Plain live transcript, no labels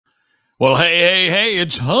Well, hey,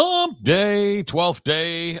 it's hump day, 12th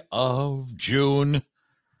day of June.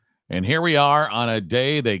 And here we are on a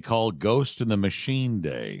day they call Ghost in the Machine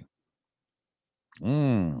Day. I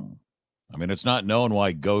mean, it's not known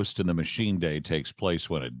why Ghost in the Machine Day takes place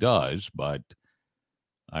when it does, but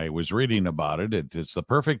I was reading about it. It's the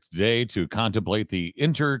perfect day to contemplate the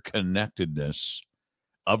interconnectedness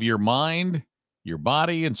of your mind, your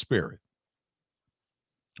body, and spirit.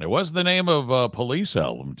 It was the name of a Police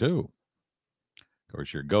album, too. Of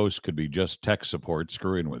course, your ghost could be just tech support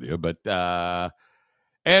screwing with you, but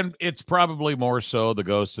and it's probably more so the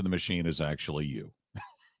ghost in the machine is actually you.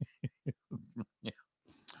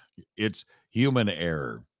 It's human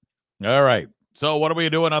error. All right. So what are we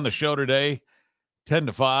doing on the show today? 10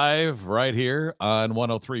 to 5 right here on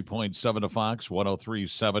 103.7 The Fox,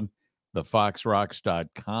 103.7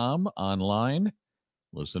 thefoxrocks.com online.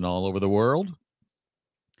 Listen all over the world.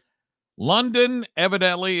 London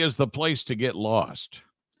evidently is the place to get lost,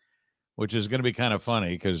 which is going to be kind of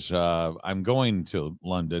funny because I'm going to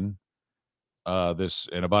London this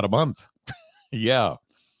in about a month. Yeah,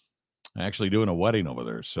 I'm actually doing a wedding over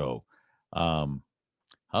there. So how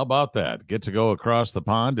about that? Get to go across the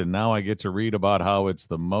pond, and now I get to read about how it's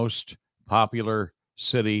the most popular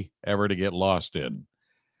city ever to get lost in.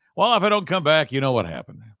 Well, if I don't come back, you know what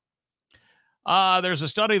happened. There's a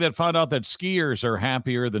study that found out that skiers are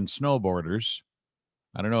happier than snowboarders.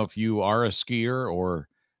 I don't know if you are a skier or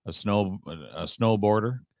a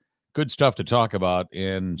snowboarder. Good stuff to talk about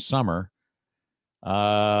in summer.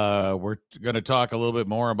 We're going to talk a little bit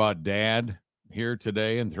more about dad here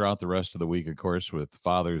today and throughout the rest of the week, of course, with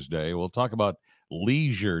Father's Day. We'll talk about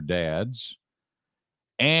leisure dads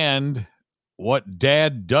and what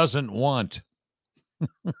dad doesn't want.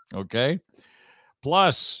 Okay.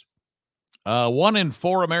 Plus, 1 in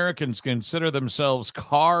 4 Americans consider themselves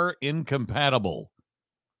car incompatible.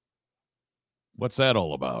 What's that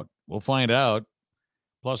all about? We'll find out.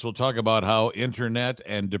 Plus, we'll talk about how internet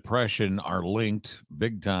and depression are linked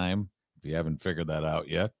big time, if you haven't figured that out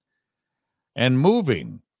yet. And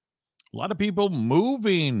moving. A lot of people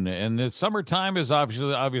moving, and the summertime is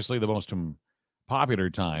obviously the most popular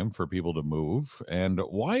time for people to move. And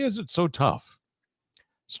why is it so tough?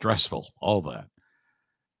 Stressful, all that.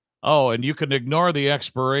 Oh, and you can ignore the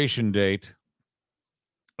expiration date.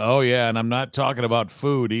 Oh, yeah, and I'm not talking about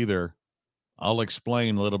food either. I'll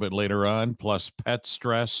explain a little bit later on, plus pet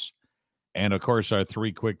stress. And, of course, our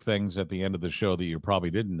 3 quick things at the end of the show that you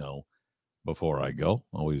probably didn't know before I go.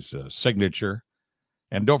 Always a signature.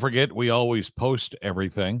 And don't forget, we always post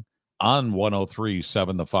everything on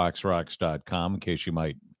 1037thefoxrocks.com in case you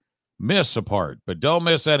might miss a part. But don't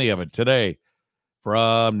miss any of it today.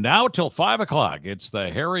 From now till 5 o'clock, it's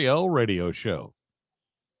the Harry O Radio Show.